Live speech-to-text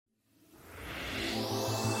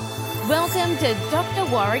Welcome to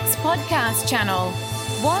Dr. Warwick's podcast channel.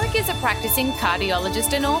 Warwick is a practicing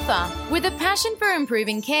cardiologist and author with a passion for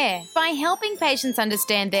improving care by helping patients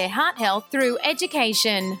understand their heart health through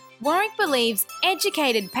education. Warwick believes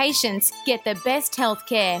educated patients get the best health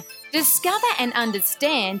care. Discover and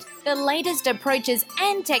understand the latest approaches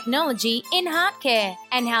and technology in heart care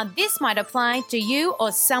and how this might apply to you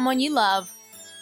or someone you love.